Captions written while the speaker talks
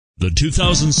The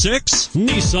 2006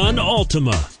 Nissan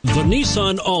Altima. The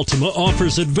Nissan Altima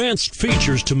offers advanced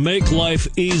features to make life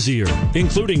easier,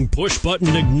 including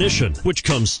push-button ignition, which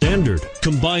comes standard.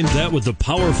 Combine that with the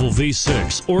powerful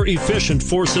V6 or efficient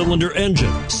 4-cylinder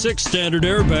engine, 6 standard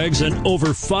airbags, and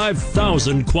over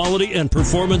 5,000 quality and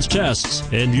performance tests,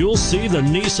 and you'll see the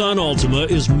Nissan Altima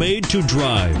is made to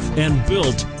drive and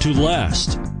built to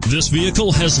last. This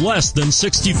vehicle has less than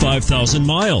 65,000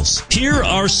 miles. Here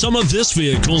are some of this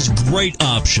vehicle's great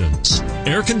options: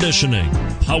 air conditioning,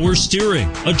 power steering,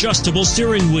 adjustable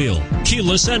steering wheel,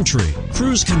 keyless entry,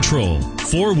 cruise control,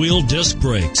 4-wheel disc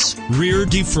brakes, rear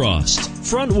defrost,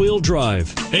 front-wheel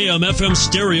drive, AM/FM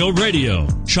stereo radio,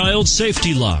 child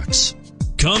safety locks.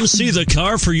 Come see the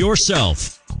car for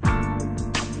yourself.